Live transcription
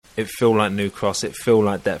it feel like New Cross, it feel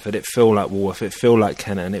like Deptford, it feel like Walworth, it feel like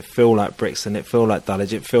Kenton, it feel like Brixton, it feel like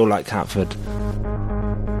Dulwich, it feel like Catford.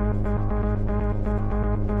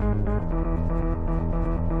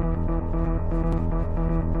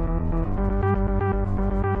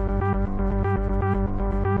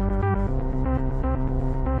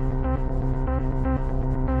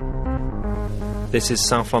 This is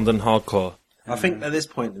South London Hardcore. I think at this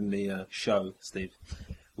point in the show, Steve,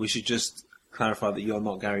 we should just clarify that you're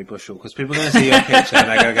not Gary Bushell, because people are going to see your picture and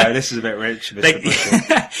they're going to go, this is a bit rich, Mr.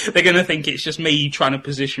 Bushell. They're going to think it's just me trying to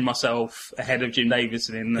position myself ahead of Jim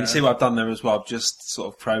Davidson. You can see what I've done there as well. I've just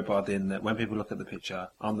sort of crowbarred in that when people look at the picture,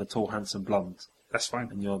 I'm the tall, handsome blonde. That's fine.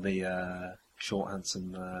 And you're the short,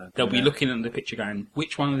 handsome... They'll be looking at the picture going,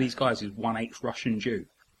 which one of these guys is 1/8 Russian Jew?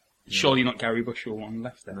 Surely not Gary Bushell on the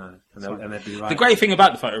left there. No, and they'd be right. The great thing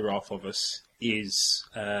about the photograph of us is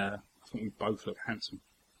I think we both look handsome.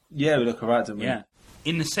 Yeah, we look alright, don't we? Yeah.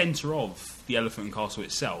 In the centre of the Elephant and Castle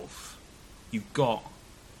itself, you've got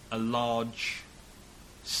a large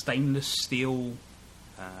stainless steel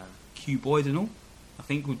cuboidal, I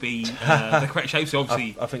think would be the correct shape. So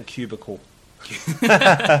obviously, I think cubicle.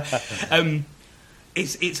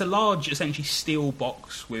 It's a large, essentially steel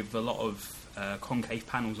box with a lot of concave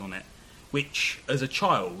panels on it, which, as a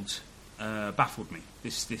child, baffled me.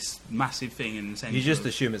 This massive thing in the centre. You just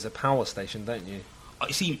assume it's a power station, don't you?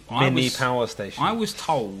 See, power station. I was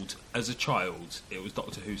told as a child it was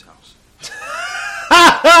Doctor Who's house.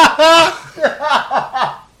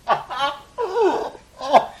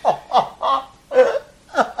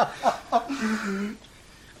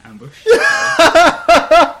 Ambush.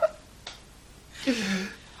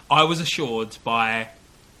 I was assured by,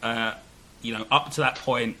 up to that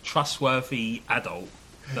point, trustworthy adult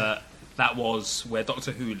that was where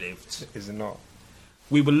Doctor Who lived. Is it not?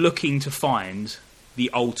 We were looking to find the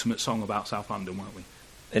ultimate song about South London, weren't we?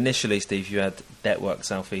 Initially, Steve, you had Network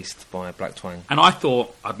South East by Black Twang. And I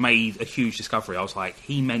thought I'd made a huge discovery. I was like,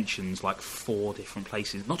 he mentions like 4 different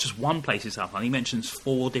places, not just one place in South London, he mentions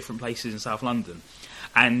 4 different places in South London.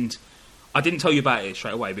 And I didn't tell you about it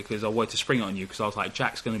straight away because I wanted to spring it on you, because I was like,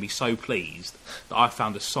 Jack's going to be so pleased that I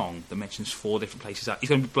found a song that mentions 4 different places. He's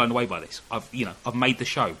going to be blown away by this. I've made the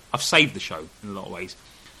show. I've saved the show in a lot of ways.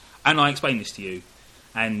 And I explained this to you,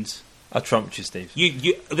 and I trumped you, Steve.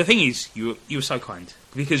 The thing is, you were so kind,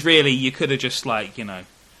 because really you could have just like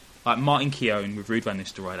Martin Keown with Ruud van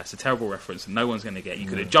Nistelrooy. That's a terrible reference, and no one's going to get. You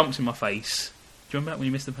could have jumped in my face. Do you remember that when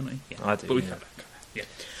you missed the penalty? Yeah, I do. But we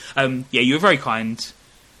yeah, you were very kind.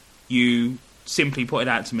 You simply pointed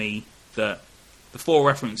out to me that the 4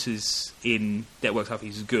 references in Network South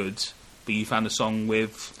East is good, but you found a song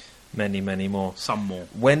with many, many more. Some more.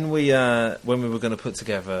 When we were going to put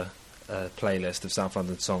together a playlist of South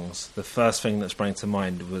London songs, the first thing that sprang to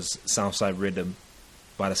mind was Southside Rhythm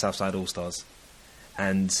by the Southside All Stars,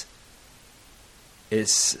 and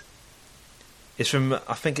it's from,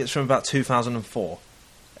 I think it's from about 2004.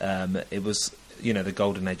 It was the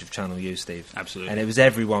golden age of Channel U, Steve. Absolutely. And it was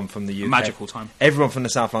everyone from the UK, a magical time. Everyone from the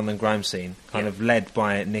South London grime scene, kind of led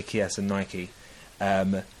by Nicky S and Nike.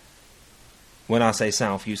 When I say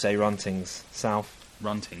South, you say Runtings. South.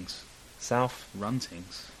 Runtings. South.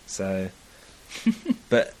 Runtings. So,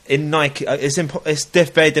 but in Nike, it's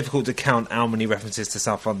very difficult to count how many references to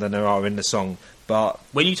South London there are in the song. But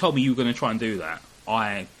when you told me you were going to try and do that,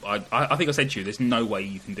 I think I said to you, there's no way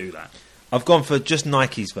you can do that. I've gone for just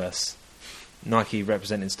Nike's verse. Nike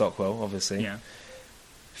representing Stockwell, obviously. Yeah.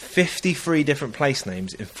 53 different place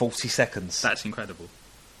names in 40 seconds. That's incredible.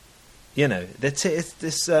 It's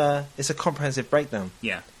a comprehensive breakdown.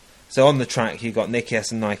 Yeah. So on the track, you've got Nicky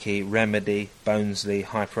S and Nike, Remedy, Bonesley,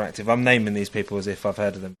 Hyperactive. I'm naming these people as if I've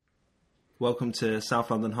heard of them. Welcome to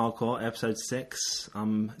South London Hardcore, episode 6.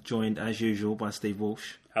 I'm joined, as usual, by Steve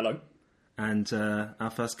Walsh. Hello. And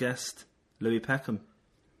our first guest, Louis Peckham.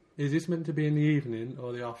 Is this meant to be in the evening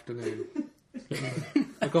or the afternoon?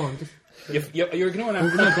 Go on. You're ignoring our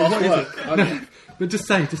But just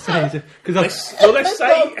say. Let's say. It's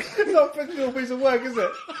not a professional piece of work, is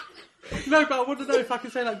it? No, but I want to know if I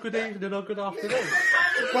can say like good evening or good afternoon.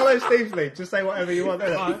 Follow Steve's lead. Just say whatever you want.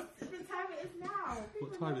 Right. The time it is now.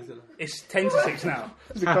 What time is it? It's 10 to 6 now.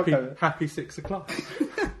 Happy 6 o'clock.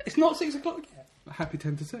 It's not 6 o'clock yet. Happy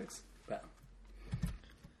 10 to 6.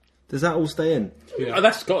 Does that all stay in? Yeah. Oh,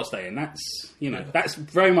 that's got to stay in. That's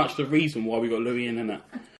very much the reason why we got Louis in, isn't it?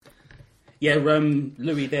 Yeah,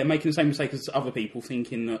 Louis, they're making the same mistake as other people,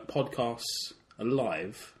 thinking that podcasts are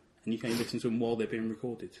live and you can listen to them while they're being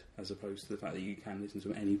recorded, as opposed to the fact that you can listen to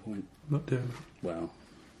them at any point. Not doing that. Well,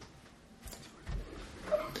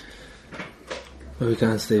 where are we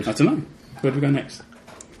going, Steve? I don't know. Where do we go next?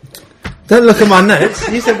 Don't look at my notes.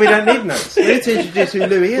 You said we don't need notes. We need to introduce who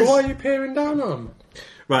Louis is. Why are you peering down on him?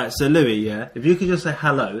 Right, so Louis, yeah. If you could just say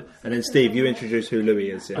hello, and then Steve, you introduce who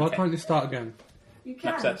Louis is. Yeah. Why can't you start again? You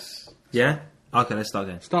can. That's Yeah. Okay, let's start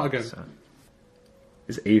again. Start again.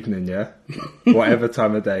 It's evening, yeah. Whatever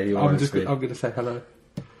time of day you want to speak. I'm going to say hello.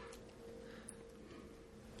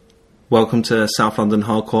 Welcome to South London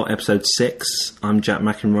Hardcore episode 6. I'm Jack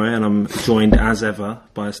McEnroy and I'm joined as ever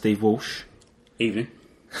by Steve Walsh. evening.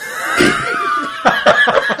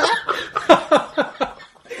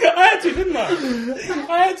 I had to, didn't I?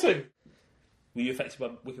 I had to. Were you affected by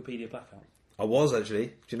Wikipedia blackout? I was actually.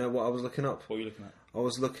 Do you know what I was looking up? What were you looking at? I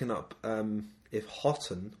was looking up if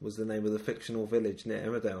Houghton was the name of the fictional village near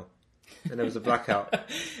Emmerdale. And there was a blackout.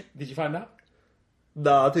 Did you find out?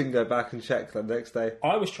 No, I didn't go back and check the next day.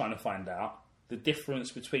 I was trying to find out the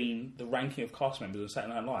difference between the ranking of cast members on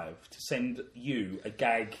Saturday Night Live to send you a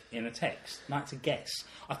gag in a text. And I had to guess.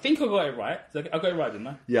 I think I got it right. I got it right, didn't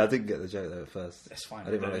I? Yeah, I didn't get the joke though at first. That's fine.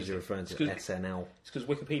 I didn't realise you were referring to SNL. It's because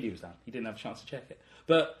Wikipedia was down. You didn't have a chance to check it.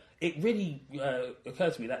 But it really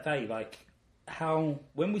occurred to me that day, like, how,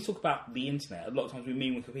 when we talk about the internet, a lot of times we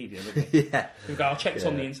mean Wikipedia, don't we? Yeah. We go, I checked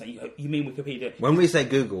on the internet, you mean Wikipedia. When we say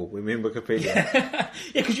Google, we mean Wikipedia. Yeah,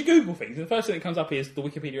 because you Google things, and the first thing that comes up is the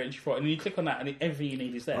Wikipedia entry for it, and then you click on that, and everything you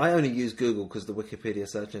need is there. I only use Google because the Wikipedia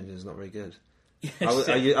search engine is not very good. Yes,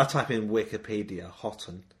 I type in Wikipedia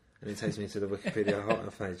Houghton, and it takes me to the Wikipedia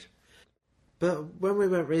Houghton page. But when we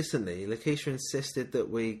went recently, Lakeisha insisted that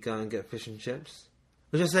we go and get fish and chips.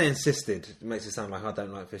 Which I say insisted, it makes it sound like I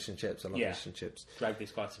don't like fish and chips. I love fish and chips. Drag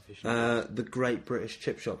this guy to fish. The Great British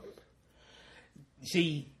Chip Shop. You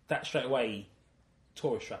see, that straight away,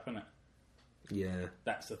 tourist trap, isn't it? Yeah.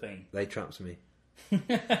 That's the thing. They trapped me.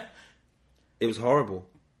 It was horrible.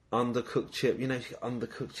 Undercooked chip. You know, you get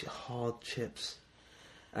undercooked chip, hard chips.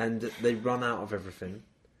 And they run out of everything.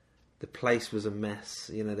 The place was a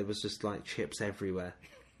mess. You know, there was just like chips everywhere.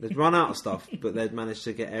 They'd run out of stuff, but they'd managed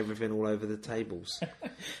to get everything all over the tables.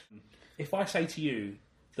 If I say to you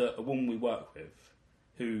that a woman we work with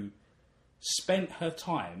who spent her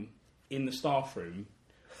time in the staff room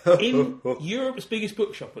in Europe's biggest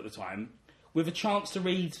bookshop at the time with a chance to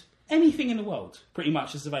read anything in the world, pretty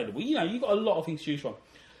much is available. You know, you've got a lot of things to choose from.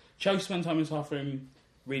 Chose spent time in the staff room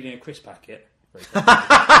reading a crisp packet.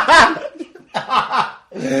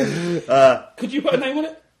 Could you put a name on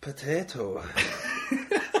it? Potato.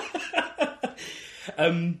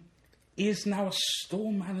 Is now a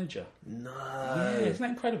store manager. No. Yeah, isn't that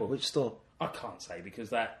incredible? Which store? I can't say because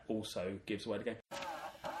that also gives away the game.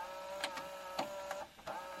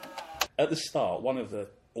 At the start, one of the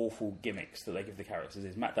awful gimmicks that they give the characters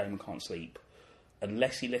is Matt Damon can't sleep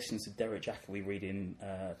unless he listens to Derek Jacobi reading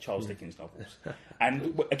Charles Dickens novels.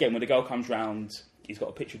 And again, when the girl comes round, he's got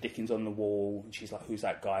a picture of Dickens on the wall, and she's like, "Who's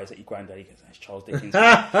that guy? Is that your granddad?" He goes, "That's Charles Dickens."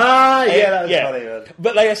 Yeah, that's funny, man.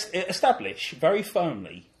 But they establish very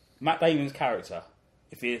firmly Matt Damon's character.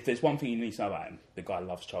 If there's one thing you need to know about him, the guy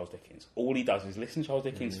loves Charles Dickens. All he does is listen to Charles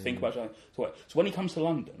Dickens, think about Charles. So when he comes to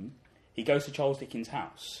London, he goes to Charles Dickens'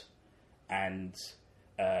 house, and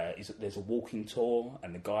there's a walking tour,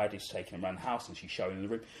 and the guide is taking him around the house, and she's showing him the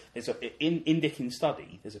room. There's in Dickens'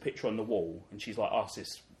 study, there's a picture on the wall, and she's like, asks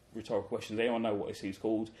this rhetorical question: does anyone know what this thing's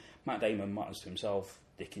called? Matt Damon mutters to himself,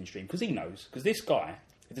 Dickens' Dream, because he knows. Because this guy,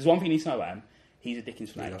 if there's one thing you need to know about him, he's a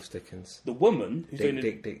Dickens fanatic. He loves Dickens. The woman who's doing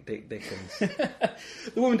Dickens.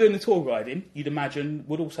 the woman doing the tour guiding, you'd imagine,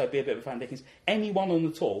 would also be a bit of a fan of Dickens. Anyone on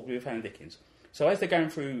the tour would be a fan of Dickens. So as they're going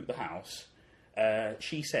through the house,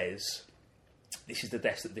 she says, this is the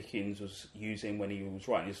desk that Dickens was using when he was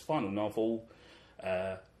writing his final novel,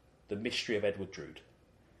 The Mystery of Edward Drood.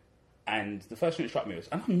 And the first thing that struck me was,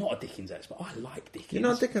 and I'm not a Dickens expert, I like Dickens. You're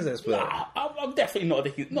not a Dickens expert? I'm definitely not a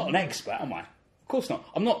Dickens, not an expert, am I? Of course not.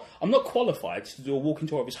 I'm not qualified to do a walking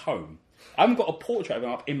tour of his home. I haven't got a portrait of him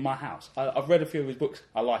up in my house. I've read a few of his books.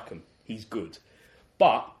 I like him. He's good.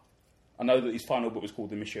 But I know that his final book was called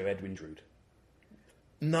The Mystery of Edwin Drood.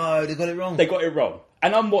 No, they got it wrong. They got it wrong.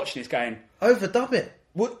 And I'm watching this going... Overdub it.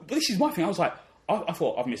 Well, this is my thing. I was like, I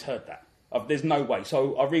thought, I've misheard that. There's no way.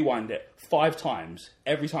 So I rewind it 5 times.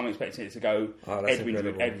 Every time I'm expecting it to go Edwin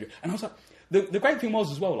Drood. And I was like... The great thing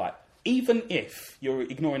was as well, like, even if you're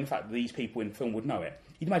ignoring the fact that these people in the film would know it,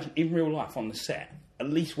 you'd imagine in real life on the set, at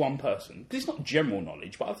least one person, because it's not general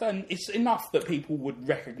knowledge, but it's enough that people would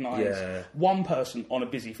recognise one person on a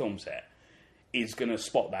busy film set is going to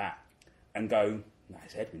spot that and go, no,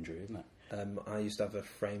 it's Edwin Drood, isn't it? I used to have a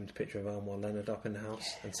framed picture of Elmore Leonard up in the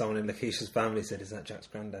house, and someone in Lakeisha's family said, "Is that Jack's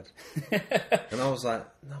granddad?" And I was like,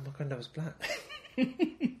 "No, my granddad was black."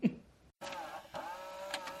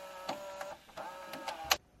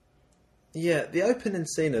 Yeah, the opening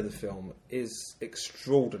scene of the film is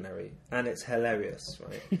extraordinary and it's hilarious,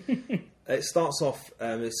 right? It starts off,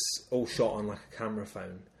 it's all shot on like a camera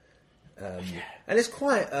phone. And it's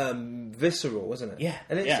quite visceral, isn't it? Yeah,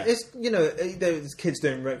 and it's you know, there's kids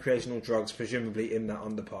doing recreational drugs, presumably in that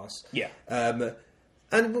underpass. Yeah.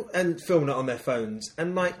 And filming it on their phones,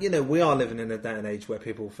 and like, you know, we are living in a day and age where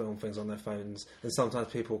people film things on their phones, and sometimes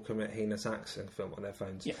people commit heinous acts and film on their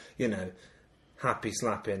phones. Yeah. You know, happy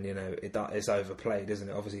slapping, you know, it's overplayed, isn't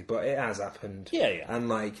it? Obviously, but it has happened. Yeah. And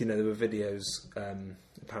like, you know, there were videos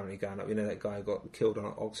apparently going up. You know, that guy got killed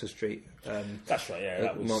on Oxford Street. That's right. Yeah,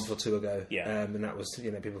 that was a month or two ago. Yeah. And that was,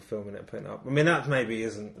 you know, people filming it and putting it up. I mean, that maybe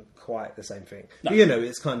isn't quite the same thing. No. But, you know,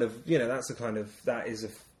 it's kind of, you know, that is a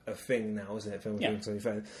thing now, isn't it? Filming things on your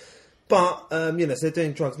phone. But you know, so they're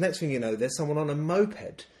doing drugs. Next thing you know, there's someone on a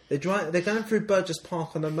moped. They're going through Burgess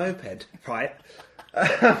Park on a moped, right?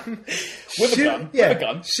 With a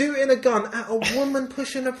gun. Shooting a gun at a woman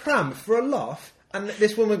pushing a pram for a laugh, and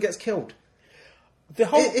this woman gets killed.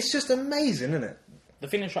 It's just amazing, isn't it? The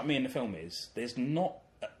thing that struck me in the film is there's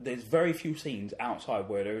very few scenes outside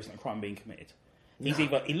where there isn't a crime being committed.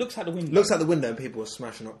 He looks out the window. Looks out the window and people are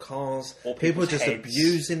smashing up cars. Or people are just heads.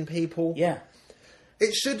 abusing people. Yeah.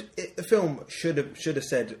 The film should have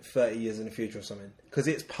said 30 years in the future or something, because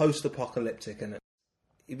it's post-apocalyptic, and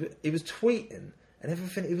he was tweeting and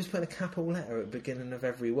everything. He was putting a capital letter at the beginning of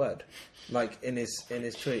every word, like in his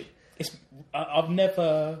tweet. I've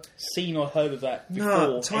never seen or heard of that before.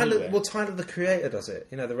 No, Tyler. Anywhere. Well, Tyler the Creator does it.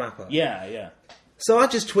 You know, the rapper. Yeah. So I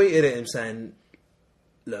just tweeted at him saying,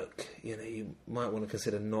 "Look, you know, you might want to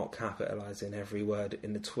consider not capitalising every word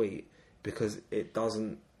in the tweet, because it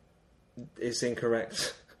doesn't. It's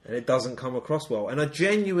incorrect and it doesn't come across well." And I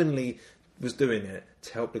genuinely was doing it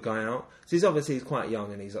to help the guy out. So he's quite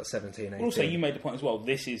young, and he's like 17, 18. Also, you made the point as well,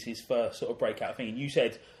 this is his first sort of breakout thing. And you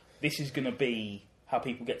said, this is going to be how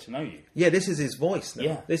people get to know you. Yeah, this is his voice now.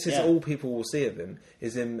 Yeah, this is all people will see of him,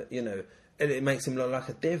 is him, you know, and it makes him look like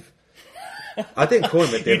a div. I didn't call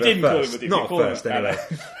him a div You didn't at call first. him a div, Not you at called him first, a- anyway.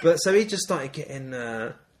 But so he just started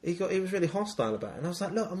getting... He was really hostile about it. And I was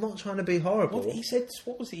like, look, I'm not trying to be horrible. What was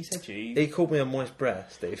it he said to you? He called me a moist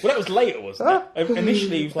breath, Steve. Well, that was later, wasn't it?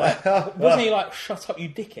 Initially, he was like, wasn't he like, shut up, you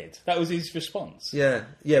dickhead? That was his response. Yeah,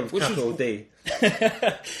 with Which capital was- D.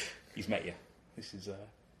 He's met you. This is...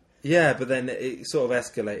 Yeah, but then it sort of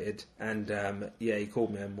escalated, and he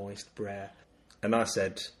called me a moist brer. And I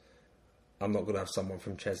said, I'm not going to have someone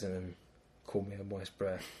from Cheshunt call me a moist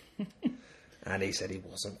brer. And he said he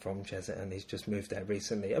wasn't from Cheshunt, and he's just moved there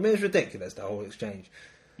recently. I mean, it was ridiculous, the whole exchange.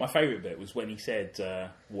 My favourite bit was when he said,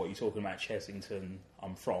 what are you talking about, Chessington?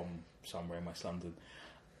 I'm from somewhere in West London.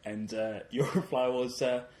 And your reply was,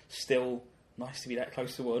 still nice to be that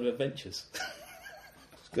close to World of Adventures.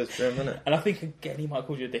 It's good for him, isn't it? And I think, again, he might have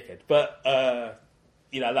called you a dickhead. But,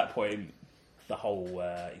 you know, at that point, the whole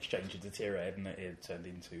exchange had deteriorated, and it had turned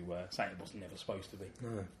into something it wasn't never supposed to be.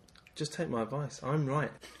 No. Just take my advice. I'm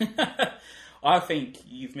right. I think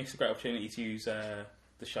you've missed a great opportunity to use the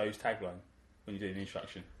show's tagline when you're doing the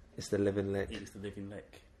introduction. It's the living lick. It is the living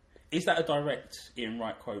lick. Is that a direct Ian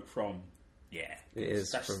Wright quote from... Yeah. It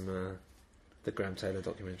is from the Graham Taylor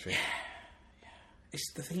documentary.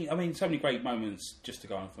 It's the thing. I mean, so many great moments. Just to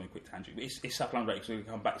go on from a quick tangent, but it's South London because we're going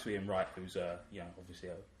to come back to Ian Wright, who's obviously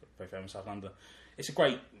a very famous South London. It's a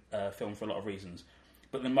great film for a lot of reasons,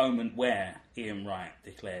 but the moment where Ian Wright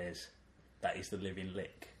declares that is the living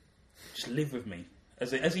lick, just live with me.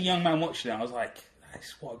 As a young man watching it, I was like,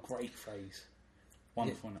 what a great phrase.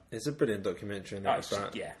 Wonderful. Isn't it? It's a brilliant documentary. And It's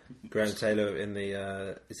just, Graham Taylor in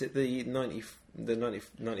the is it the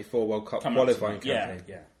 94 World Cup Coming up to qualifying me.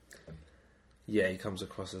 campaign? Yeah, he comes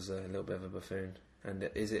across as a little bit of a buffoon. And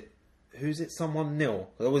who's it? Someone Nil?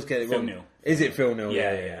 I always get it Phil wrong. Neal. Is it Phil Neal?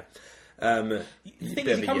 Yeah. The thing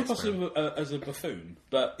is, he comes across as a buffoon,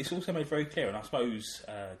 but it's also made very clear, and I suppose,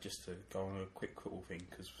 just to go on a quick football thing,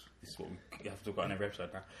 because this is what we have to talk about in every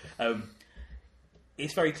episode now,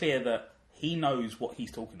 it's very clear that he knows what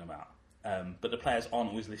he's talking about, but the players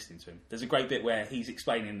aren't always listening to him. There's a great bit where he's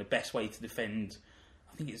explaining the best way to defend,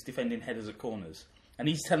 I think it's defending headers at corners, and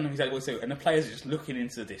he's telling them exactly what to do, and the players are just looking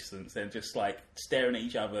into the distance, they're just like staring at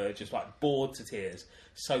each other, just like bored to tears,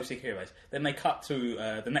 so sick of heroes. Then they cut to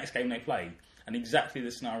the next game they play, and exactly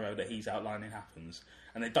the scenario that he's outlining happens,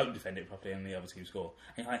 and they don't defend it properly, and the other team score.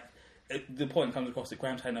 And the point comes across that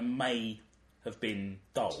Graham Taylor may have been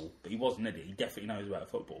dull, but he wasn't, did he? He definitely knows about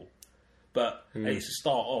football. But it's the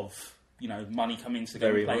start of, money coming to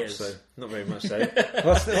very go much players. so. Not very much so.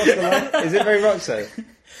 What's the line? Is it very much so?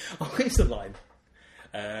 Oh, here's the line.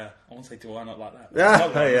 I want to say, do I not like that? Yeah,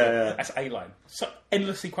 Not like yeah, that. yeah. That's A-line. So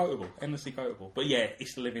endlessly quotable. But yeah,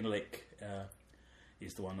 It's the Living Lick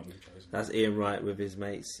is the one that we've chosen. That's Ian Wright with his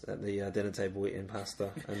mates at the dinner table eating pasta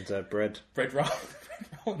and bread. Bread roll.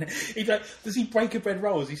 Does he break a bread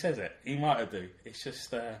roll as he says it? He might have do. It's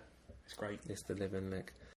just, it's great. It's the living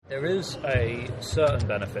lick. There is a certain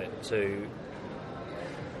benefit to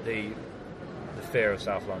the fear of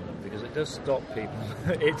South London because it does stop people.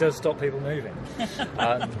 It does stop people moving.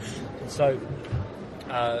 So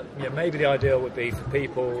maybe the ideal would be for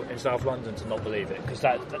people in South London to not believe it, because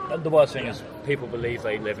the worst thing is people believe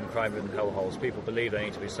they live in crime-ridden hellholes. People believe they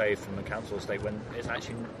need to be saved from the council estate when it's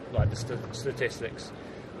actually like the statistics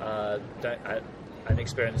and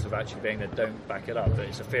experience of actually being there don't back it up. That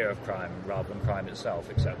it's a fear of crime rather than crime itself,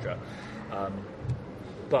 etc.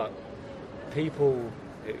 But people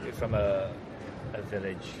from a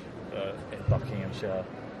village in Buckinghamshire.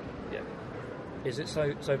 Is it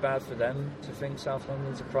so bad for them to think South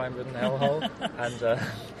London's a crime-ridden hellhole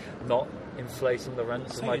and not inflating the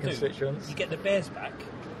rents of my constituents? You get the bears back.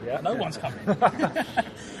 Yeah. No one's coming. And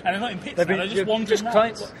they're not in pits now, they're just wandering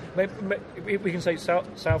around. We can say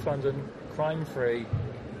South London, crime-free,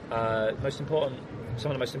 some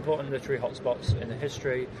of the most important literary hotspots in the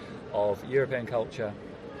history of European culture,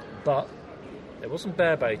 but there was some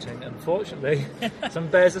bear baiting. Unfortunately, some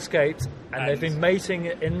bears escaped, and they've been mating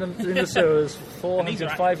in the sewers for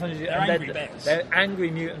 400, 500 years. They're angry bears. They're angry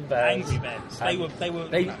mutant bears. Angry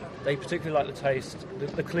bears. They particularly like the taste,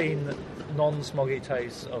 the clean, non-smoggy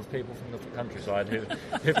taste of people from the countryside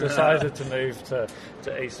who've decided to move to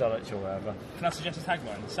East Dulwich or wherever. Can I suggest a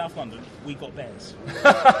tagline? South London, we got bears.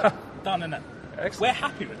 Done, innit? Excellent. We're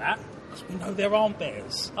happy with that, because we know there aren't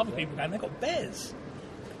bears. Other people go, they've got bears.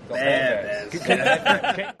 Bears.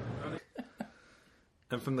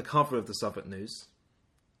 And from the cover of the Southwark News,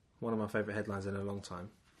 one of my favourite headlines in a long time.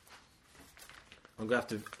 I'm going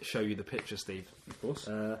to have to show you the picture, Steve. Of course.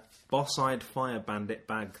 Boss-eyed fire bandit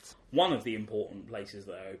bagged. One of the important places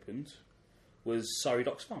that I opened was Surrey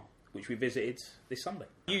Docks Farm, which we visited this Sunday.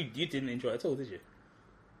 You didn't enjoy it at all, did you?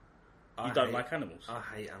 You don't like animals? I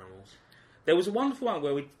hate animals. There was a wonderful one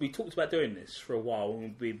where we talked about doing this for a while,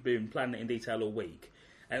 and we've been planning it in detail all week.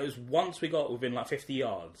 And it was once we got within like 50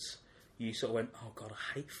 yards, you sort of went, oh God,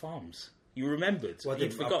 I hate farms. You remembered. Well,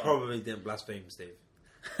 You'd I forgotten. probably didn't blaspheme, Steve.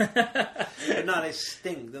 But no, they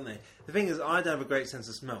stink, don't they? The thing is, I don't have a great sense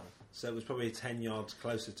of smell, so it was probably 10 yards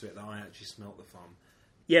closer to it that I actually smelt the farm.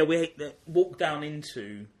 Yeah, we walked down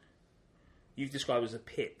into, you've described it as a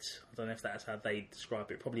pit. I don't know if that's how they describe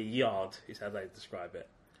it. Probably a yard is how they describe it.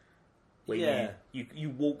 Where you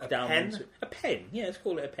walk down pen? into a pen. Yeah, let's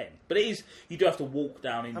call it a pen. But it is, you do have to walk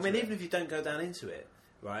down into it. I mean, even if you don't go down into it,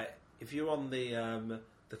 right? If you're on the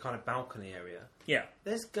kind of balcony area, yeah,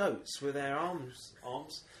 there's goats with their arms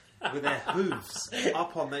with their hooves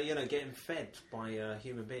up on the, getting fed by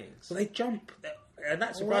human beings. So they jump, and that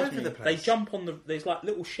All surprised over me. the place. They jump on there's like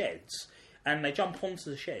little sheds, and they jump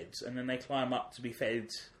onto the sheds, and then they climb up to be fed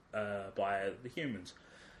by the humans.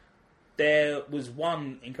 There was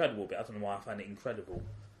one incredible bit, I don't know why I found it incredible,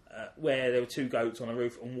 where there were two goats on a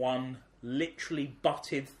roof, and one literally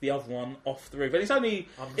butted the other one off the roof. And I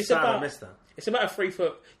missed that. It's about a 3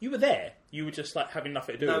 foot. You were there. You were just like having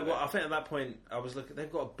nothing to do with it. I think at that point I was looking.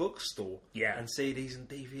 They've got a bookstore, and CDs and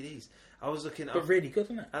DVDs. I was looking, but really good,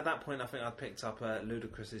 isn't it? At that point, I think I'd picked up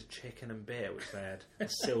Ludacris's Chicken and Beer, which they had a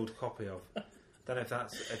sealed copy of. Don't know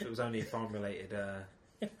if it was only farm related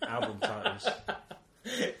album titles.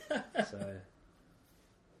 So,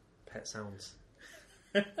 Pet Sounds.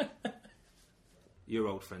 Your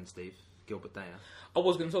old friend Steve, Gilbert Dyer. I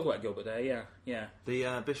was going to talk about Gilbert Dyer, yeah.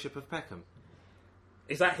 The Bishop of Peckham.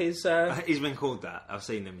 Is that his... He's been called that. I've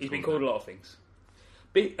seen him. He's been called a lot of things.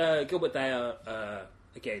 Gilbert Dyer,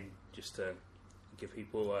 again, just to give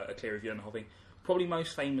people a clear view on the whole thing, probably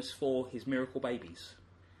most famous for his Miracle Babies.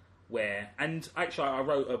 And actually I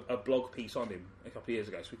wrote a blog piece on him a couple of years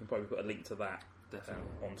ago, so we can probably put a link to that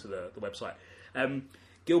onto the website.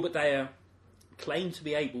 Gilbert Dyer claimed to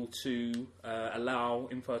be able to allow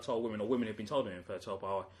infertile women, or women who've been told they're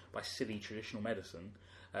infertile by silly traditional medicine,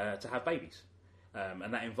 to have babies.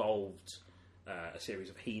 And that involved a series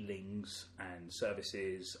of healings and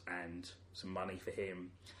services and some money for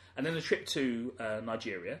him. And then a trip to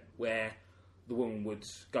Nigeria, where the woman would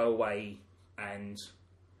go away and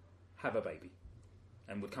have a baby,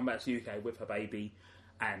 and would come back to the UK with her baby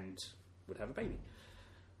and would have a baby.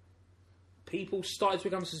 People started to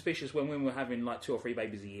become suspicious when women were having like 2 or 3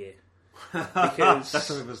 babies a year. Because, that's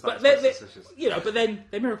when people started to suspicious. But then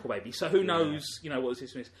they're miracle babies, so who knows, what the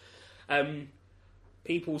system is.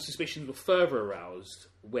 people's suspicions were further aroused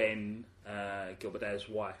when Gilbert Dare's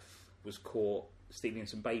wife was caught stealing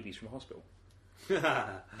some babies from a hospital.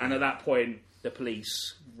 And at that point, the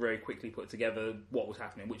police very quickly put together what was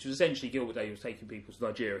happening, which was essentially Gilbert Dare was taking people to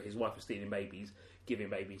Nigeria. His wife was stealing babies, giving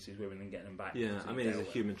babies to his women and getting them back. Yeah, I mean, he's a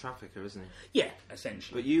human trafficker, isn't he? Yeah,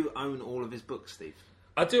 essentially. But you own all of his books, Steve.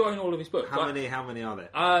 I do own all of his books. How many are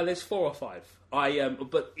there? There's 4 or 5.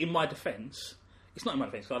 But in my defence, it's not in my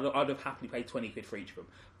defence, I'd have happily paid 20 quid for each of them.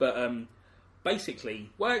 But basically,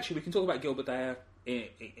 well, actually, we can talk about Gilbert Dare.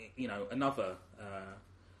 Another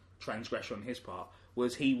transgression on his part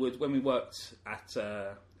was when we worked at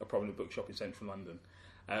a prominent bookshop in central London,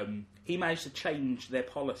 he managed to change their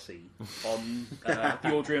policy on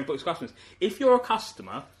the ordering of books to customers. If you're a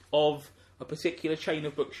customer of a particular chain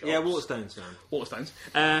of bookshops... Yeah, Waterstones.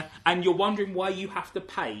 And you're wondering why you have to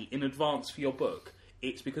pay in advance for your book,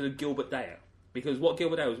 it's because of Gilbert Dare. Because what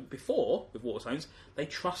Gilbert Dare was before, with Waterstones, they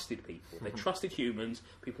trusted people. They trusted humans.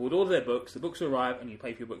 People would order their books, the books would arrive, and you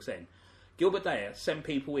pay for your books then. Gilbert Dare sent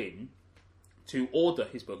people in to order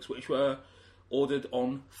his books, which were ordered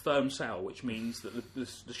on firm sale, which means that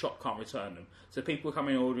the shop can't return them. So people were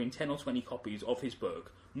coming and ordering 10 or 20 copies of his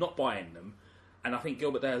book, not buying them, and I think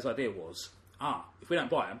Gilbert Dare's idea was, if we don't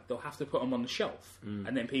buy them, they'll have to put them on the shelf,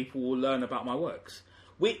 and then people will learn about my works.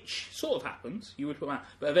 Which sort of happens, you would put them out.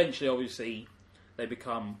 But eventually, obviously, they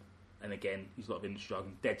become, and again, use a lot of industry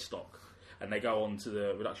jargon, dead stock, and they go on to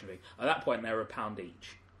the reduction thing. At that point, they're £1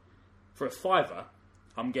 each. For a £5,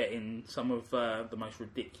 I'm getting some of the most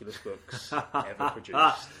ridiculous books ever produced.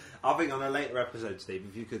 I think on a later episode, Steve,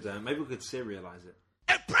 if you could, maybe we could serialise it.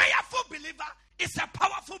 A prayerful believer is a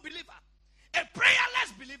powerful believer. A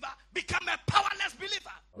prayerless believer become a powerless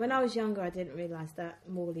believer. When I was younger, I didn't realise that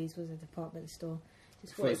Morley's was a department store.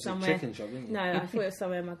 Just thought it was somewhere. Chicken shop, didn't you? No, I thought it was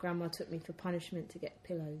somewhere my grandma took me for punishment to get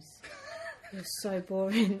pillows. It was so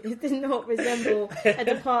boring. It did not resemble a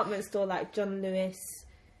department store like John Lewis.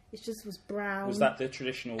 It just was brown. Was that the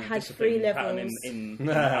traditional had discipline 3 pattern levels. in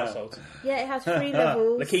the household? Yeah, it has 3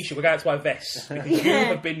 levels. Lakeisha, we're going to buy vests because you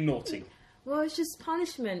have been naughty. Well, it's just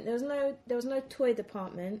punishment. There was no toy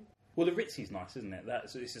department. Well, the Ritzy's nice, isn't it?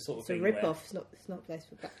 It's the sort of It's thing a rip-off. It's not a place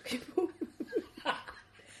for black people.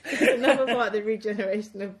 It's another part of the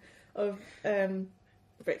regeneration of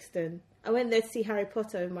Brixton. I went there to see Harry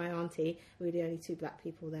Potter with my auntie. We were the only 2 black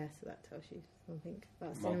people there, so that tells you something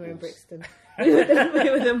about cinema in Brixton. We were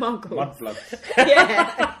the Muggles. Mudbloods.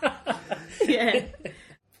 Yeah.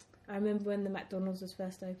 I remember when the McDonald's was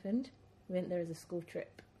first opened. We went there as a school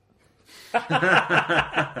trip. What,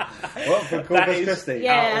 for Corpus Christi?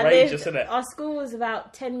 Yeah, outrageous, isn't it? Our school was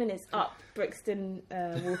about 10 minutes up Brixton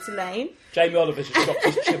Water Lane. Jamie Oliver's just dropped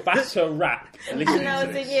his ciabatta rap. And I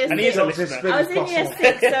was in year 6. And he is a listener. I was in year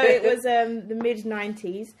 6, so it was the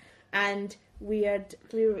mid-90s, and we had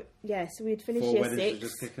finished 4 year weddings 6. were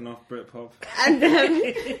just kicking off Britpop. And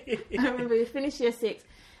I remember we finished year 6,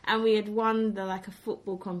 and we had won a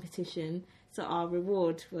football competition. So our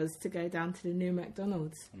reward was to go down to the new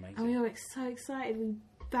McDonald's. Amazing. And we were so excited. We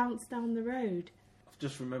bounced down the road. I've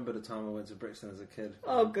just remembered the time I went to Brixton as a kid.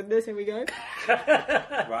 Oh goodness, here we go.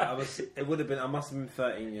 Right, I must have been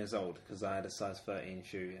 13 years old because I had a size 13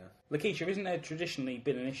 shoe, yeah. Lakeisha, isn't there traditionally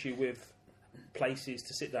been an issue with places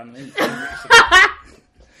to sit down and eat?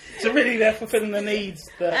 So really they're fulfilling the needs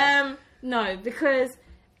that... No, because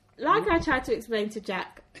like I tried to explain to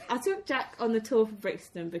Jack, I took Jack on the tour for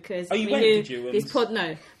Brixton because we knew this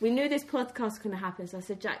podcast was going to happen. So I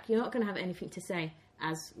said, Jack, you're not going to have anything to say,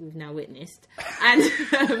 as we've now witnessed. And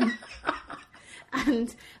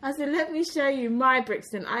and I said, let me show you my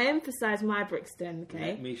Brixton. I emphasise my Brixton, okay?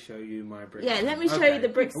 Let me show you my Brixton. Yeah, let me show you the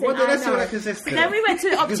Brixton. What did I I say know. what it consisted? Then we went to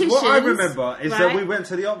the opticians. What I remember is that right? we went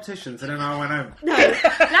to the opticians and then I went home. No,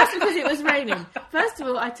 that's because it was raining. First of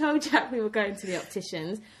all, I told Jack we were going to the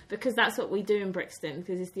opticians because that's what we do in Brixton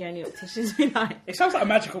because it's the only opticians we like. It sounds like a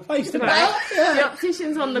magical place, doesn't Right? it? The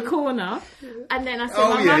optician's on the corner, and then I said,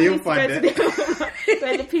 "My mum you'll needs to go find to the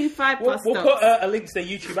where the P5 bus We'll stops." put a link to their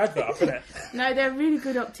YouTube advert up, innit? No, they're really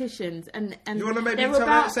good opticians, and You want to maybe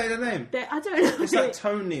they're say the name? I don't know. It's like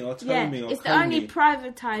Tony or yeah, Tommy or it's the Coney. only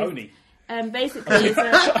privatised. Tony. Basically, it's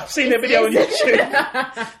a, I've seen their video on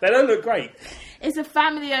YouTube. They don't look great. It's a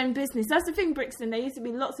family-owned business. That's the thing, Brixton. There used to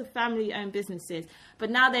be lots of family-owned businesses, but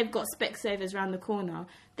now they've got Specsavers around the corner.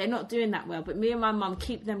 They're not doing that well, but me and my mum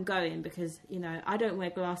keep them going because, I don't wear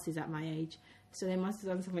glasses at my age, so they must have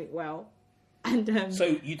done something well. And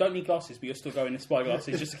So you don't need glasses, but you're still going to spy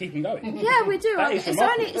glasses just to keep them going? yeah, we do. That is It's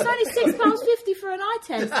remarkable. only £6.50 for an eye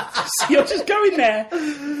test. So you're just going there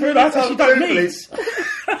for an eye test you don't need.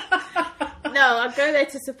 No, I go there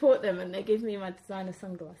to support them, and they give me my designer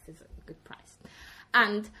sunglasses at a good price.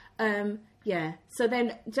 And, so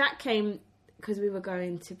then Jack came, because we were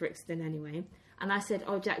going to Brixton anyway, and I said,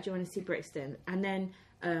 oh, Jack, do you want to see Brixton? And then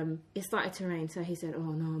it started to rain, so he said, oh,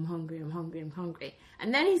 no, I'm hungry.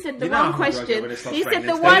 And then he said the one question. He said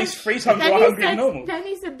the one... He's 3 times more hungry than normal. Then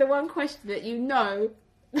he said the one question that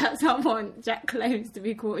that someone, Jack claims to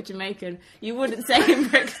be quarter Jamaican, you wouldn't say in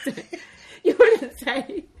Brixton. You wouldn't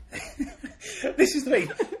say. This is the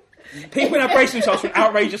thing. People now brace themselves for an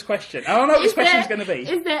outrageous question. I don't know what this question is going to be.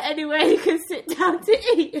 Is there any way you can sit down to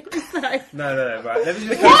eat? No, right. Let me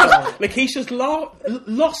just Lakeisha's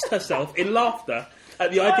lost herself in laughter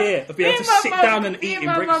at the idea of being able to sit down and eat in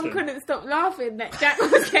Brixton. My mum couldn't stop laughing that Jack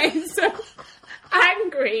was getting so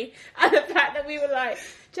angry at the fact that we were like,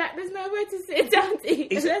 Jack, there's nowhere to sit down to eat.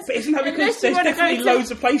 But isn't that because there's definitely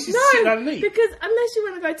loads of places to sit down and eat? Because unless you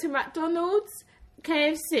want to go to McDonald's,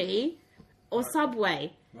 KFC, or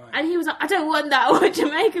Subway. Right. And he was like, I don't want that. I want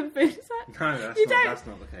Jamaican food. It's like, that's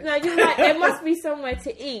not the case. No, you're like, there must be somewhere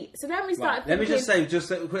to eat. So then we started thinking... Let me just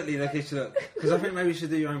say, quickly, Lakeisha, because I think maybe you should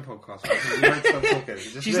do your own podcast. Right? You won't stop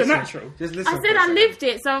talking. She's a natural. Just listen. I said I lived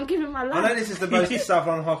it, so I'm giving my life. I know this is the most South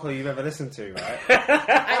London hardcore you've ever listened to, right?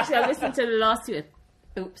 Actually, I listened to the last 2...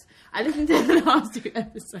 Oops. I listened to the last 2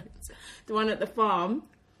 episodes. The one at the farm.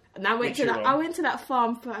 And I went to that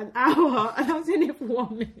farm for an hour, and I was in it for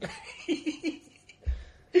 1 minute.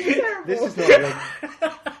 This is not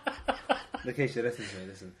Lakeisha,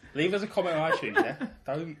 listen. Leave us a comment on iTunes, yeah?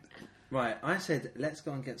 Don't. Right, I said, let's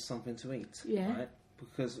go and get something to eat. Yeah. Right?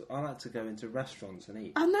 Because I like to go into restaurants and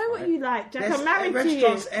eat. I know what you like, Jack. I'm married to you. There's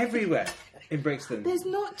restaurants everywhere in Brixton. There's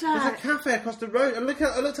not, Jack. There's a cafe across the road. I looked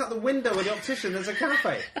out the window of the optician. There's a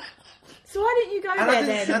cafe. So why didn't you go there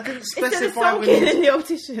then? I didn't specify. Instead of in the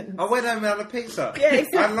optician. I went home and had a pizza. Yeah,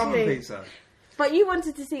 exactly. I love a pizza. But you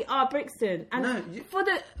wanted to see Brixton, and for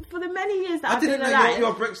the many years that I've been alive, I didn't know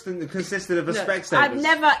your Brixton consisted of a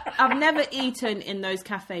Specsavers. I've never eaten in those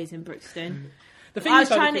cafes in Brixton. The thing I was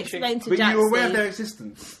trying to explain to Jack. But you were aware of their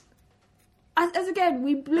existence. As again,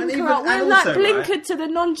 we blinker out. We're like blinkered to the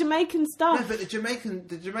non-Jamaican stuff. No, but the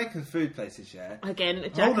Jamaican food places, yeah. Again,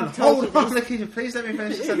 Jack, hold on, Lakeisha, please let me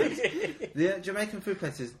finish the sentence. The Jamaican food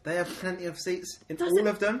places, they have plenty of seats in all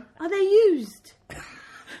of them. Are they used?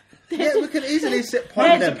 Yeah, we can easily sit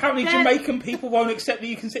behind them. Apparently Jamaican people won't accept that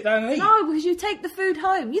you can sit down and eat. No, because you take the food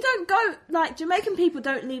home. You don't go, like, Jamaican people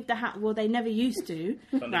don't leave the house. Well, they never used to,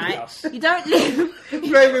 right? You don't leave...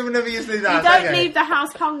 Maybe we never used to do that. You don't leave the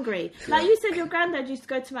house hungry. Like you said, your granddad used to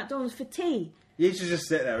go to McDonald's for tea. You should just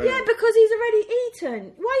sit there, yeah, because he's already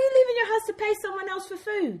eaten. Why are you leaving your house to pay someone else for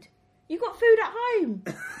food? You got food at home.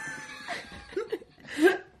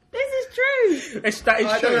 This is true.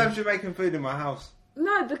 I don't have Jamaican food in my house.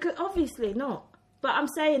 No, because obviously not. But I'm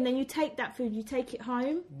saying, then you take that food, you take it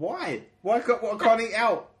home. Why? I can't eat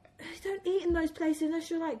out? You don't eat in those places unless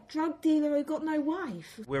you're like drug dealer who got no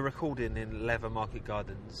wife. We're recording in Leather Market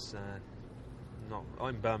Gardens,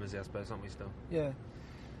 in Bermondsey, I suppose, aren't we still? Yeah.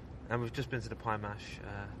 And we've just been to the Pie Mash,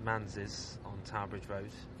 Manses on Tower Bridge Road.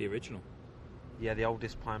 The original. Yeah, the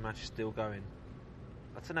oldest Pie Mash still going.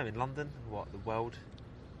 I don't know, in London? The world?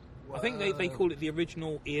 I think they call it the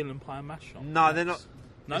original Eel and Pie Mash shop. No, they're not.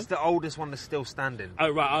 No? It's the oldest one that's still standing.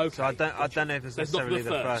 Oh, right, okay. So I don't know if it's necessarily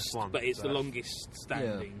the first one. But it's the longest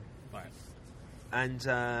standing. Yeah. Right.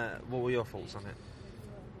 And what were your thoughts on it?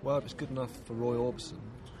 Well, it was good enough for Roy Orbison.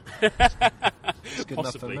 It's good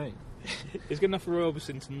enough for me. It's good enough for Roy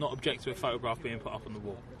Orbison to not object to a photograph being put up on the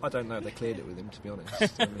wall. I don't know if they cleared it with him, to be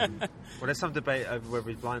honest. Well, there's some debate over whether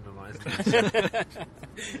he's blind or not, isn't there?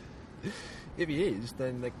 If he is,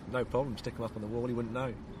 then no problem. Stick him up on the wall, he wouldn't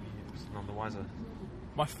know. He's none the wiser.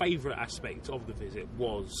 My favourite aspect of the visit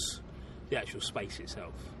was the actual space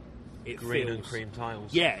itself. Green and cream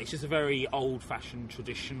tiles. Yeah, it's just a very old-fashioned,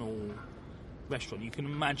 traditional restaurant. You can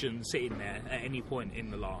imagine sitting there at any point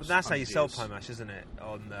in the last. But that's how you sell Pie Mash, isn't it?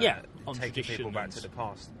 On taking people back to the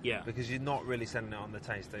past. Yeah, because you're not really selling it on the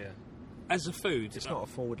taste, are you? As a food, it's not a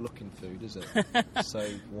forward-looking food, is it? So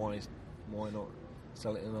why not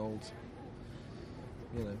sell it in an old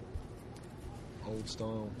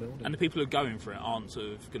style building? And the people who are going for it aren't sort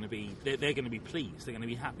of going to be. They're going to be pleased. They're going to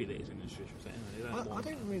be happy that it's in the traditional setting. I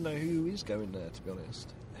don't really know who is going there, to be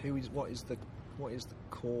honest. What is the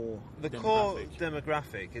core? The core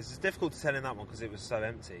demographic is difficult to tell in that one because it was so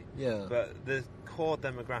empty. Yeah. But the core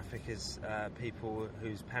demographic is people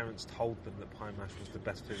whose parents told them that Pie Mash was the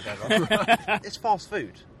best food ever. It's fast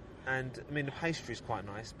food, and I mean the pastry's quite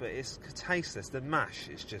nice, but it's tasteless. The mash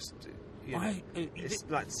is just. It's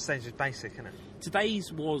like Sage's basic, isn't it?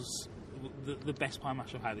 Today's was the best pie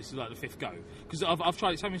mash I've had. This is like the 5th go because I've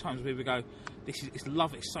tried it so many times. Where people go, it's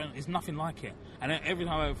lovely. It's nothing like it. And every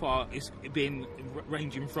time I've far, it's been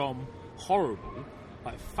ranging from horrible,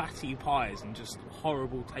 like fatty pies and just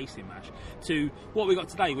horrible tasting mash, to what we got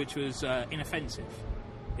today, which was inoffensive.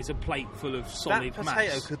 It's a plate full of solid that mash.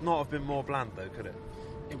 potato could not have been more bland, though, could it?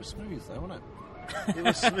 It was smooth, though, wasn't it? It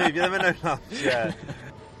was smooth. There were no lumps. Yeah.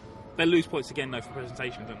 They lose points again, though, for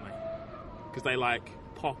presentation, don't they? Because they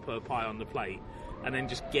pop a pie on the plate and then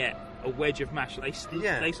just get a wedge of mash. They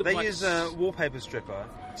use a wallpaper stripper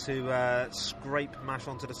to scrape mash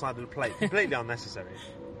onto the side of the plate. Completely unnecessary.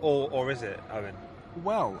 Or is it, Owen?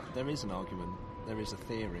 Well, there is an argument. There is a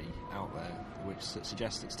theory out there which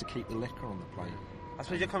suggests it's to keep the liquor on the plate. I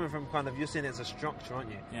suppose you're coming from you're seeing it as a structure, aren't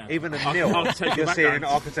you? Yeah. Even a nil, you're seeing it in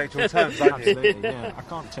architectural terms, aren't you? Absolutely, yeah. I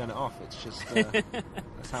can't turn it off. It's just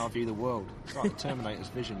that's how I view the world. It's like the Terminator's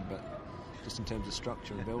vision, but just in terms of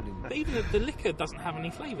structure and building. But even the liquor doesn't have any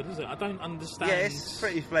flavour, does it? I don't understand. Yeah, it's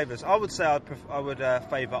pretty flavourless. I would say I would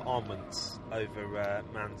favour almonds over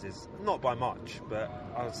Manz's. Not by much, but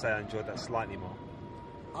I would say I enjoyed that slightly more.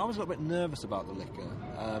 I was a little bit nervous about the liquor,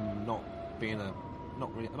 not really.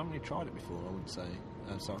 I haven't really tried it before, I would say,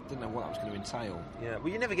 so I didn't know what that was going to entail. Yeah, well,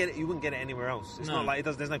 you never get it. You wouldn't get it anywhere else. It's not like it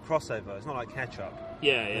does. There's no crossover. It's not like ketchup.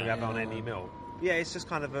 Yeah. You have it on any meal. Yeah, it's just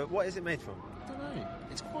kind of a. What is it made from? I don't know.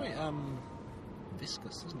 It's quite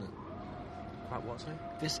viscous, isn't it? Quite what? Sorry?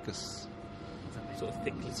 Viscous. Sort of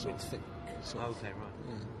thick liquid. Sort of thick. Okay, right.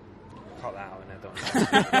 Yeah. Cut that out in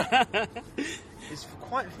there, don't It's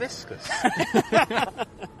quite viscous.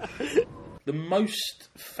 The most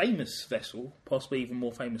famous vessel, possibly even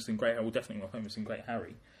more famous than Great Harry, well, definitely more famous than Great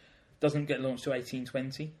Harry, doesn't get launched till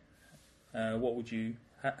 1820. What would you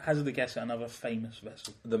hazard a guess at another famous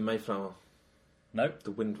vessel? The Mayflower. No.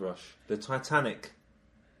 The Windrush. The Titanic.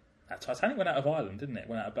 That Titanic went out of Ireland, didn't it?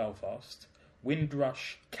 Went out of Belfast.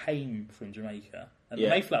 Windrush came from Jamaica. And the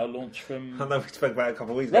Mayflower launched from... I know we spoke about it a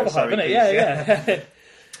couple of weeks ago. Rotherhithe, isn't it?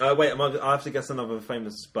 Yeah. Wait, I have to guess another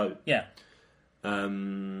famous boat. Yeah.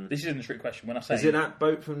 This isn't a trick question. When I say... Is it that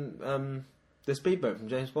boat from... the speedboat from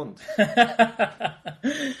James Bond?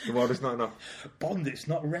 The world is not enough. Bond, it's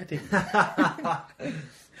not ready.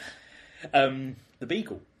 The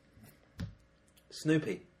Beagle.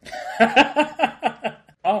 Snoopy.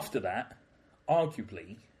 After that,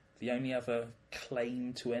 arguably, the only other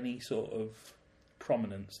claim to any sort of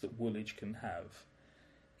prominence that Woolwich can have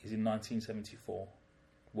is in 1974,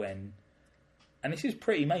 when, and this is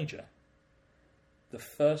pretty major, the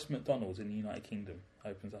first McDonald's in the United Kingdom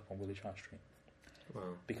opens up on Woolwich High Street. Wow.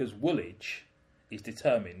 Because Woolwich is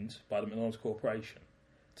determined by the McDonald's Corporation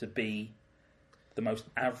to be the most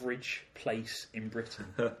average place in Britain.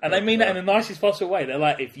 And they mean that in the nicest possible way. They're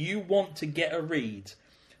like, if you want to get a read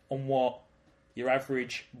on what your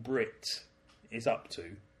average Brit is up to,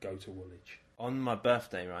 go to Woolwich. On my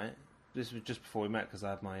birthday, right? This was just before we met because I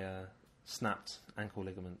had my snapped ankle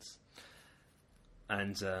ligaments.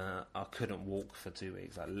 And I couldn't walk for 2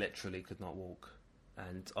 weeks. I literally could not walk.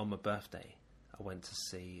 And on my birthday, I went to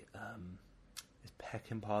see this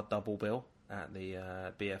Peckinpah double bill at the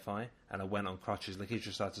BFI, and I went on crutches. The kids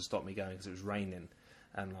just had to stop me going because it was raining,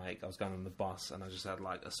 and I was going on the bus, and I just had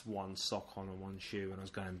one sock on and one shoe, and I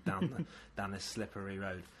was going down down this slippery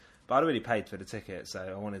road. But I'd already paid for the ticket, so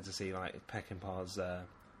I wanted to see Peckinpah's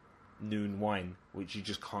Noon Wine, which you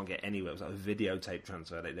just can't get anywhere. It was like a videotape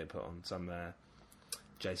transfer they put on some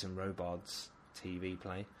Jason Robard's TV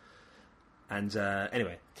play. And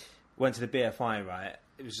anyway, went to the BFI, right?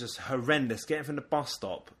 It was just horrendous. Getting from the bus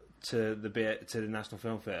stop to the National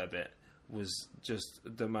Film Theatre bit was just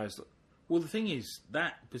the most... Well, the thing is,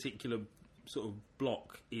 that particular sort of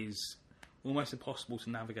block is almost impossible to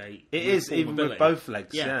navigate. It is, even with both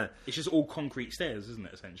legs, yeah. It's just all concrete stairs, isn't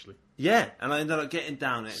it, essentially? Yeah, and I ended up getting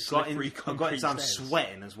down it. I got into, I'm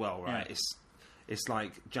sweating as well, right? Yeah. It's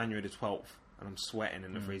like January the 12th, and I'm sweating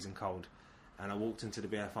in the freezing cold. And I walked into the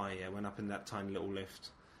BFI, went up in that tiny little lift.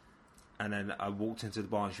 And then I walked into the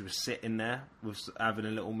bar and she was sitting there, having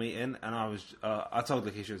a little meeting. And I told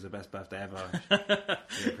Lakeisha it was the best birthday ever.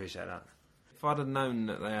 Really appreciate that. If I'd have known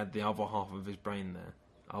that they had the other half of his brain there,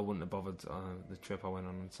 I wouldn't have bothered the trip I went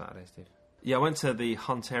on Saturday, Steve. Yeah, I went to the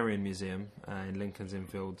Hunterian Museum in Lincoln's Inn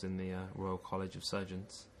Fields in the Royal College of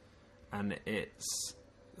Surgeons. And it's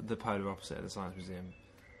the polar opposite of the Science Museum.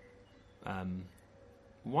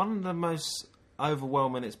 One of the most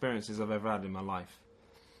overwhelming experiences I've ever had in my life.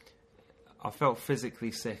 I felt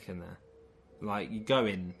physically sick in there. You go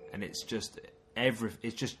in and it's just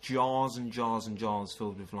it's just jars and jars and jars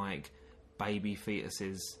filled with baby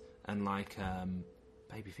fetuses and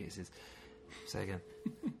baby fetuses. Say again.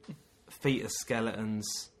 Fetus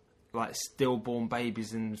skeletons like stillborn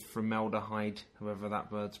babies in formaldehyde, however that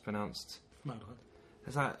bird's pronounced. Formaldehyde.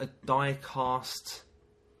 There's like a die-cast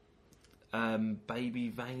baby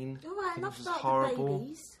vein. All right, enough about horrible. the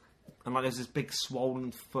babies. And like there's this big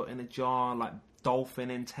swollen foot in a jar, like dolphin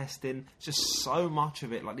intestine. Just so much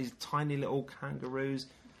of it, like these tiny little kangaroos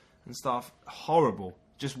and stuff. Horrible.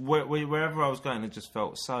 Just wherever I was going, it just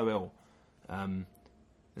felt so ill.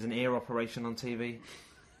 There's an ear operation on TV.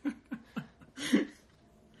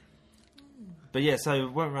 But yeah, so we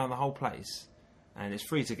went around the whole place, and it's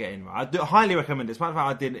free to get in. I highly recommend it. Despite the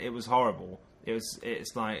fact I didn't, it was horrible.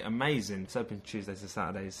 It's like amazing. It's open Tuesdays to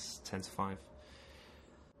Saturdays, 10 to 5.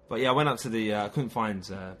 But yeah, I went up to the. I couldn't find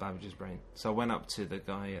Babbage's brain, so I went up to the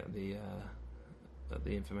guy at the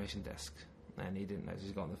information desk, and he didn't know. So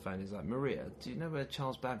he got on the phone. He's like, "Maria, do you know where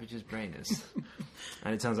Charles Babbage's brain is?"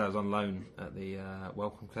 And it turns out it was on loan at the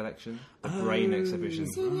Wellcome Collection, the Brain exhibition.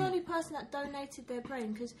 Is he the only person that donated their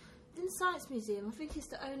brain? Because in the Science Museum, I think it's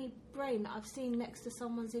the only brain that I've seen next to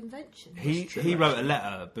someone's invention. He wrote a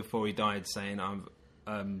letter before he died saying,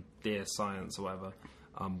 "I'm dear science or whatever.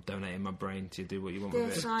 I'm donating my brain to do what you want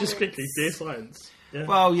with it." Just quickly, dear science. Yeah.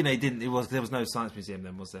 Well, you know, he didn't. There was no Science Museum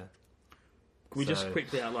then, was there? Can we just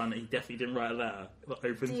quickly outline that he definitely didn't write a letter that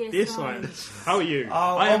opens, Dear Science, how are you?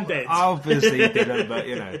 I am dead. Obviously he didn't, but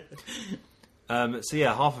you know. So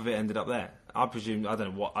yeah, half of it ended up there. I presume, I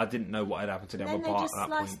don't know what, I didn't know what had happened to the other part at that point.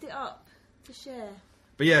 Then they just sliced it up to share.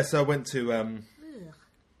 But yeah, so I went to... the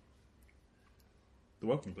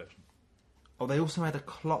Wellcome Collection. Oh, they also had a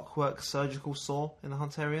clockwork surgical saw in the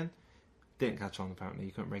Hunterian. Didn't catch on, apparently.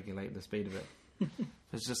 You couldn't regulate the speed of it.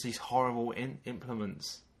 There's just these horrible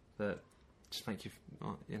implements that just make you,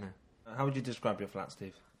 you know. How would you describe your flat,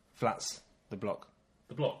 Steve? Flats, the block.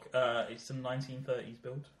 The block, it's a 1930s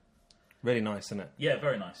build. Really nice, isn't it? Yeah,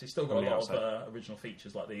 very nice. It's still got On a the lot of original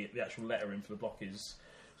features, like the actual lettering for the block is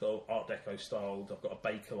sort of Art Deco styled. I've got a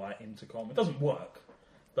Bakelite intercom. It doesn't work,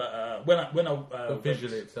 but when I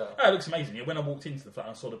visually itself, it looks amazing. Yeah, when I walked into the flat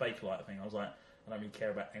and I saw the Bakelite thing, I was like, I don't really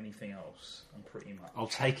care about anything else. I'm pretty much. I'll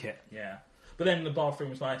take it. Yeah, but then the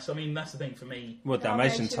bathroom was nice. I mean, that's the thing for me. Well,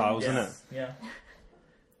 Dalmatian tiles, isn't it? Yeah.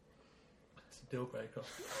 It's a deal breaker.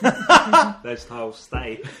 Those tiles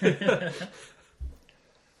stay.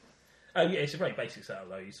 Oh yeah, it's a very basic setup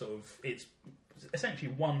though. It's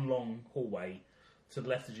essentially one long hallway. To the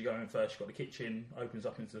left as you go in first, you've got the kitchen, opens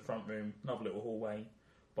up into the front room, another little hallway,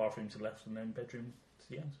 bathroom to the left, and then bedroom to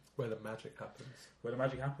the end. Where the magic happens. Where the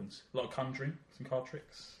magic happens. A lot of conjuring, some card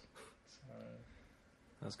tricks. So.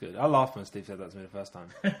 That's good. I laughed when Steve said that to me the first time.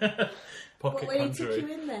 Pocket when conjuring. he took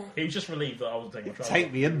you in there? He was just relieved that I wasn't taking my trousers Take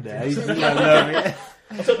off. me in there.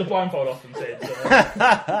 I took the blindfold off and said...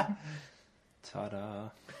 Ta-da.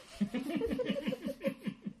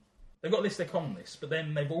 They've got a list of columnists, but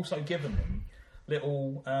then they've also given them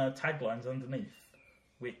little taglines underneath,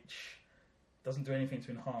 which doesn't do anything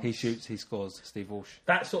to enhance. He shoots, he scores, Steve Walsh.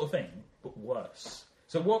 That sort of thing, but worse.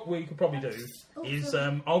 So what we could probably do is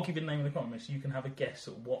I'll give you the name of the columnist, you can have a guess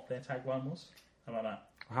at what their tagline was. How about that?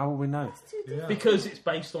 How will we know? Yeah. Because it's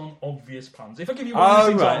based on obvious puns. If I give you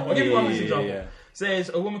one example, I'll give you one example. Yeah. So there's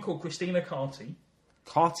a woman called Christina Carty.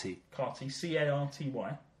 Carty? Carty,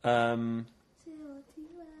 C-A-R-T-Y.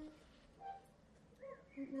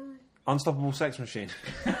 Unstoppable Sex Machine.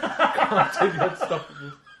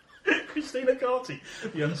 Unstoppable. Christina Carty,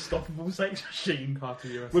 the Unstoppable Sex Machine. Carty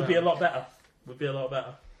USA. Would be a lot better.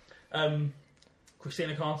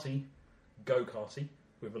 Christina Carty, Go Carty,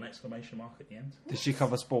 with an exclamation mark at the end. Did she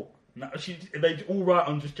cover sport? No, they all write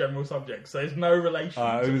on just general subjects, so there's no relation.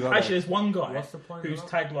 Actually, there's one guy whose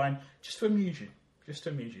tagline, just to amuse you. So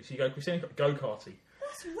you go, Christina, Go Carty.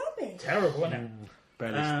 That's rubbish. Terrible, isn't it?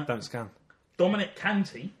 Barely, don't scan. Dominic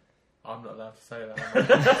Canty. I'm not allowed to say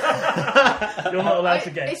that. You're not allowed to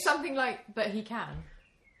guess. It's something like, but he can.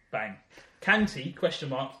 Bang. Canty, question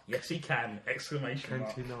mark, yes he can, exclamation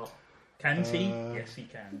mark. Canty not. Canty, yes he You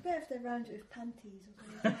can. better if they rhymed it with panties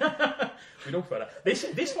or something. We'd all prefer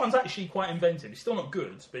that. This one's actually quite inventive. It's still not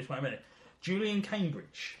good, but it's quite a minute. Julian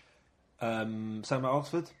Cambridge. Something about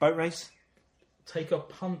Oxford? Boat race? Take a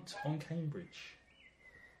punt on Cambridge.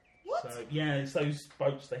 What? So, yeah, it's those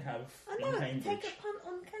boats they have in Cambridge. Take a punt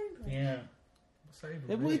on Cambridge. Yeah. I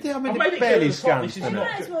mean, maybe it barely go to the top, this scans. is You not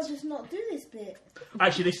might as good. well just not do this bit.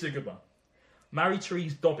 Actually, this is a good one.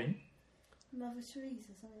 Marie-Therese Dobbin. Mother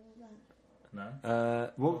Teresa, something like that.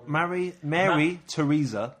 No. What? Mary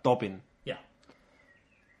Teresa Dobbin. Yeah.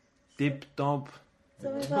 Dib Dob.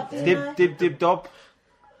 Something about being Dib Dob.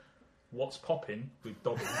 What's poppin' with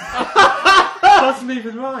Dobbin? Doesn't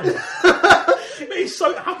even rhyme. It's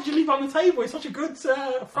so. How could you leave it on the table? It's such a good phrase,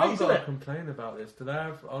 I've isn't got it? to complain about this. Do they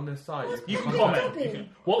have on their site? You can comment.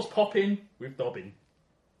 What's popping with Dobbin?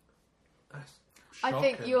 I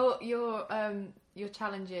think your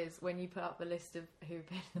challenge is when you put up the list of who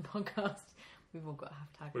appeared in the podcast. We've all got to have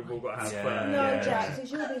taglines. We've all got to have. No, Jack,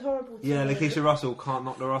 because you'll be horrible. Yeah, Lakeisha Russell can't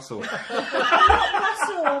knock the Russell. Not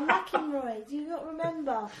Russell or McEnroy. Do you not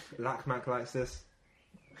remember? Mac likes this.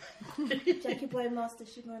 Jackie Boy Master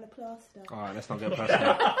should wear a plaster. Alright, let's not get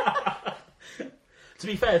personal. To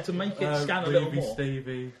be fair, to make it scan a little more.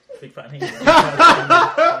 Stevie. Big fat heel.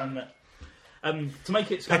 To make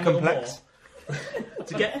it scan a little more,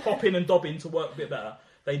 to get popping and dobbing to work a bit better,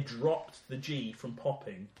 they dropped the G from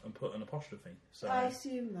popping and put an apostrophe. So I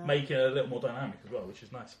assume that. Make it a little more dynamic as well, which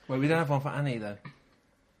is nice. Well, we don't have one for Annie though.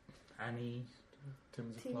 Annie.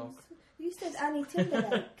 Tim's a clock. You said Annie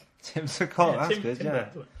Timberlake. Tim's a clock, that's good, yeah.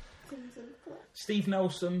 Steve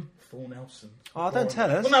Nelson, Full Nelson. Oh, don't tell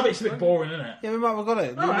us. Well, no, but it's a bit boring, isn't it? Yeah, we might have got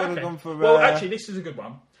it. We might have gone for. Well, actually, this is a good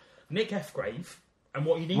one. Nick F. Grave, and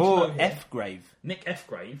what you need to know here, F. Grave. Nick F.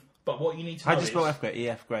 Grave, but what you need to know How do you spell is F. Grave?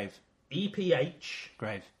 E.F. Grave. E.P.H.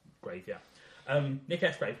 Grave. Grave, yeah. Nick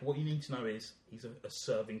F. Grave, what you need to know is he's a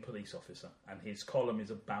serving police officer, and his column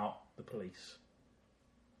is about the police.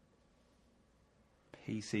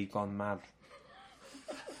 PC gone mad.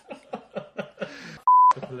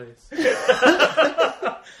 The police.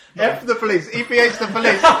 F the police. EPH the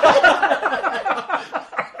police.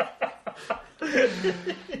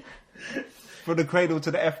 From the cradle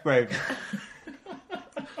to the F grave.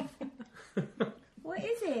 What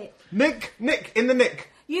is it? Nick in the Nick.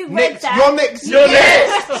 You read that. You're Nick's.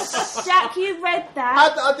 Yes! Jack, you read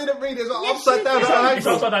that. I didn't read it. It's Yes, upside down. It's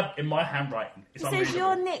upside down in my handwriting. It's It says unreadable.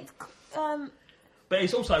 your Nick. But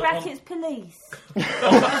it's also Brackets police.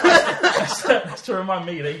 that's to remind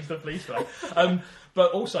me that he's the police guy.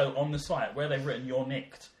 But also on the site where they've written "you're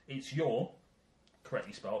nicked," it's "your"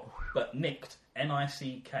 correctly spelled, but nicked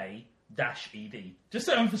NICK -ED. Just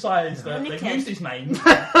to emphasise that they've used his name.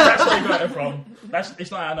 That's where they got it from.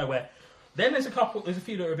 It's not out of nowhere. Then there's a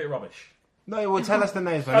few that are a bit rubbish. No, well, tell us the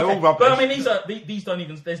names, man. Okay. They're all rubbish. But I mean, these don't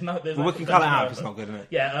even. There's no. Well, we can cut it out if it's not good, isn't it?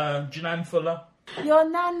 Yeah, Janan Fuller. Your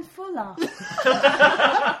Nan Fuller. Is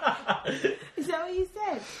that what you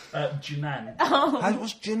said? Janan. Oh.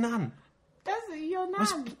 What's Janan? That's your Nan.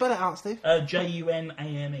 Spell it out, Steve. JUNANE.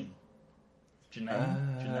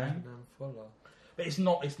 Janan. Fuller. But it's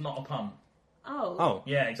not a pun. Oh.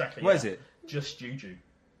 Yeah, exactly. What is it? Just Juju.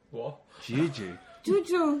 What? Juju.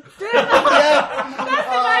 Juju. That's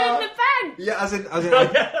the man in the bank. Yeah, I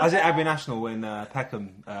was at Abbey National in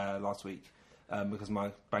Peckham last week because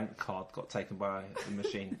my bank card got taken by a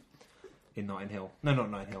machine in Notting Hill. No, not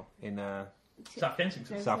Notting Hill. In South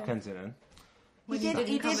Kensington. South Kensington. He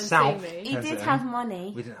did South He did have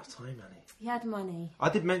money. We didn't have time, Annie. He had money. I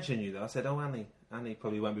did mention you though. I said, "Oh, Annie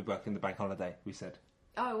probably won't be working the bank holiday." We said.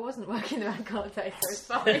 Oh, I wasn't working the bank holiday, so it's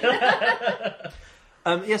fine.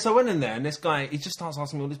 So I went in there, and this guy, he just starts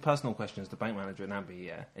asking me all these personal questions, the bank manager in Abbey,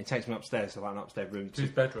 yeah. And he takes me upstairs, so like an upstairs room. To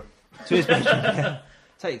his bedroom. To his bedroom, yeah.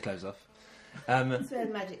 Take your clothes off. That's where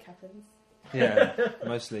the magic happens. Yeah,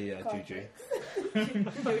 mostly Juju.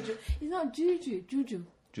 He's not Juju.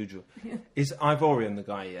 Juju. He's Ivorian, the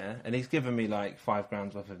guy, yeah. And he's given me like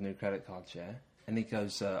 £5 worth of new credit cards, yeah. And he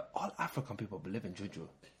goes, all African people believe in Juju.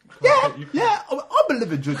 Yeah, I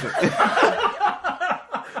believe in Juju.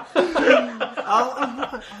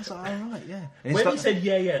 I was like, alright, yeah. And When he said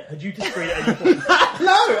yeah, had you disagreed at any point?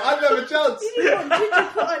 no, I didn't have a chance. You didn't want Juju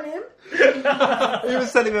put on him. He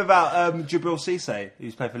was telling me about Jabril Cisse,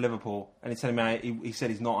 who's played for Liverpool, and he's telling me he said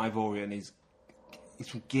he's not Ivorian, he's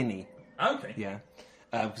from Guinea. Okay. Yeah.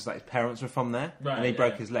 Because like his parents were from there, Right, and he yeah.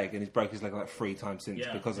 broke his leg, and he's broke his leg like 3 times since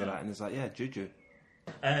Yeah, because of yeah. that. And it's like, yeah, Juju.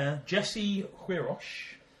 Jesse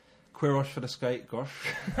Quirosh. Quirosh for the skate, gosh.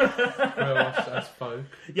 Quirosh as folk.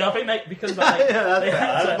 Yeah, I think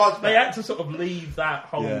they had to sort of leave that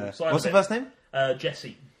whole side. What's of the it. first name?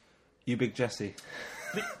 Jesse. You big Jesse.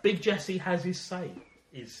 Big Jesse has his say.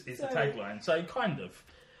 Is the tagline. So kind of.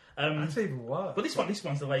 That's even worse. But this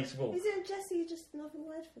one's the latest of all. Isn't Jesse just another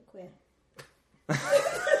word for queer?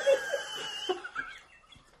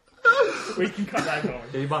 We can cut that going.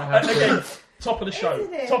 You might have Again, top of the show.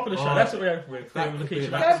 Isn't it? Top of the show. Oh, That's what we're going with. that Film could be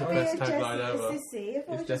Location that's Accent. the best Don't be a tagline Jesse ever. for sissy. If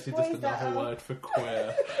I Is just Jesse voice just that another out. word for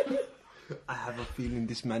queer? I have a feeling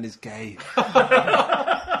this man is gay.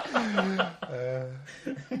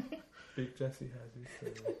 Big Jesse has his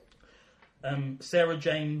thing. Sarah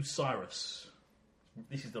James Cyrus.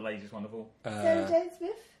 This is the laziest one of all. Sarah Jane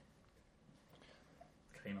Smith.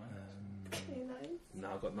 K9. No,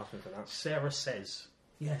 I've got nothing for that. Sarah Says.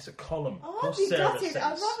 Yes, a column. I'd be gutted.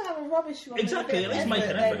 I'd rather have a rubbish one. Exactly, at least make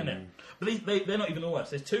an effort in it. But they're not even the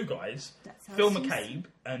worst. There's two guys, Phil McCabe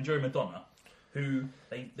and Joe Madonna, who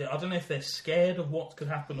I don't know if they're scared of what could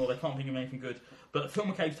happen or they can't think of anything good. But Phil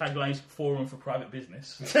McCabe's tagline is "Forum for Private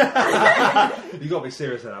Business." You got to be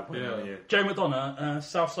serious at that point, haven't you? Joe Madonna,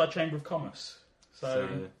 Southside Chamber of Commerce.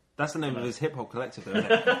 So that's the name of his hip hop collective, isn't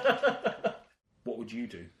it? What would you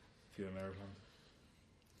do if you were Mayor of London?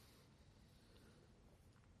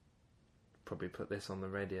 Probably put this on the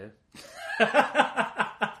radio.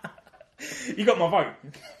 You got my vote.